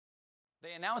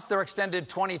They announced their extended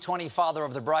 2020 Father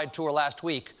of the Bride tour last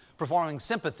week, performing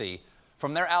Sympathy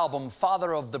from their album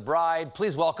Father of the Bride.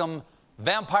 Please welcome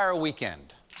Vampire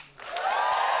Weekend.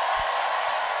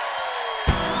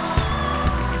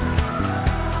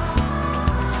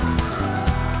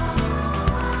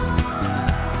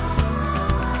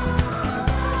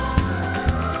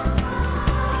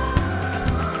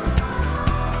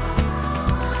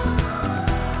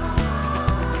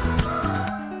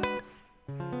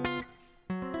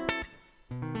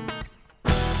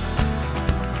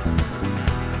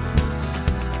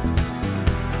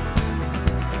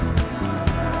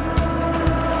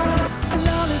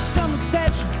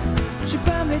 She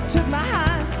firmly took my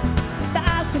hand. The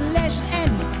isolation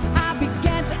ended, I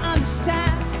began to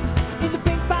understand. In the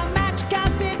pink by match,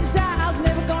 guys didn't decide I was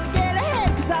never gonna get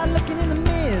ahead, cause I was looking in the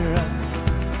mirror.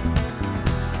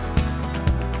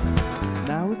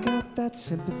 Now we got that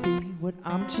sympathy. What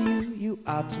I'm to you, you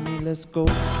are to me, let's go.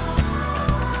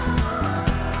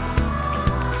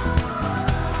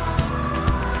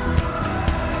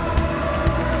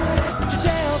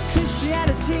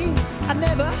 Judeo-Christianity, I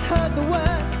never heard the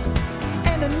words.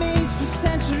 Enemies for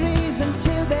centuries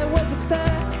until there was a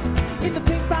third. In the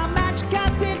pink by match,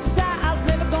 guys didn't decide I was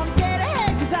never gonna get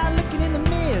ahead, cause I was looking in the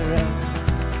mirror.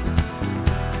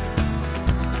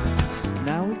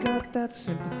 Now we got that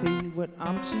sympathy. What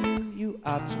I'm to you, you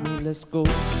are to me, let's go.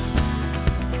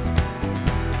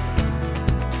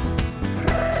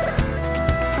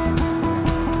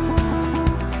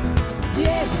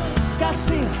 Diego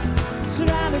Garcia,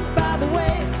 surrounded by the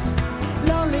waves,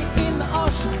 lonely in the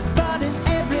ocean, but in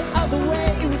every other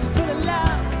way it was full of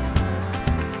love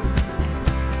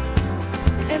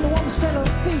and the woman's fellow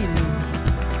feeling.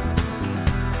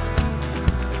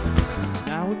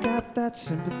 Now we got that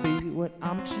sympathy. What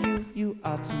I'm to you, you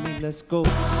are to me, let's go.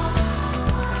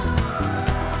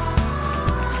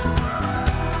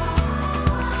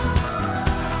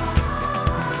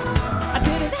 I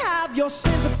didn't have your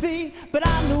sympathy, but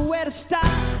I knew where to start,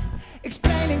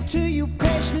 explaining to you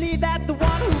patiently that the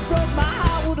one who broke my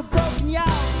heart would have broken yours.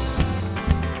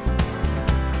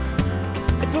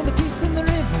 And from the peace in the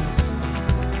river,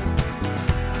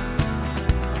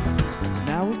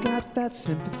 now we got that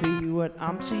sympathy. What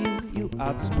I'm to you, you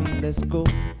are to me, let's go.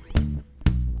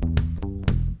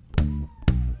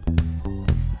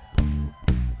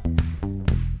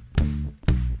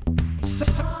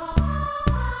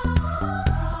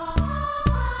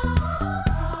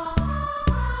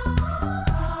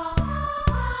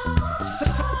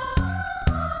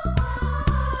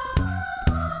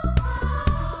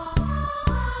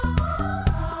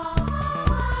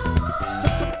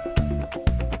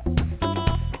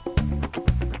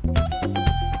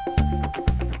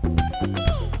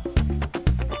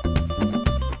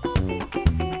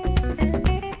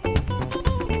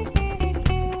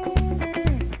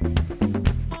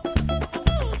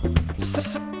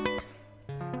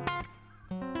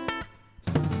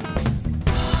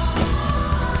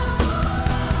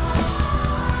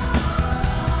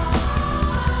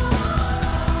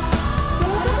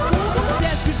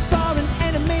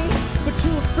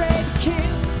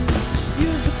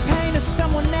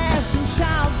 Someone else and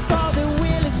child for their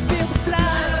will and spill the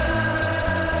blood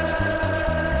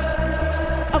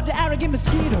of the arrogant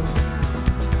mosquitoes.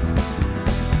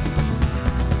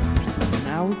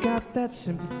 Now we got that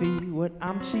sympathy. What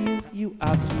I'm to you, you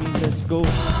are to me, let's go.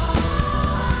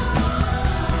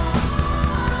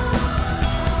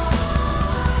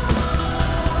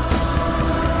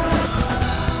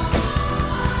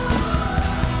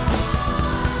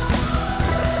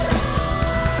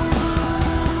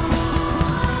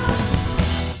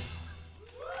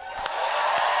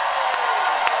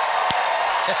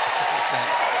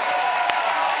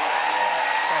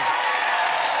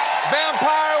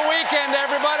 Vampire Weekend,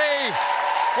 everybody.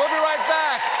 We'll be right back.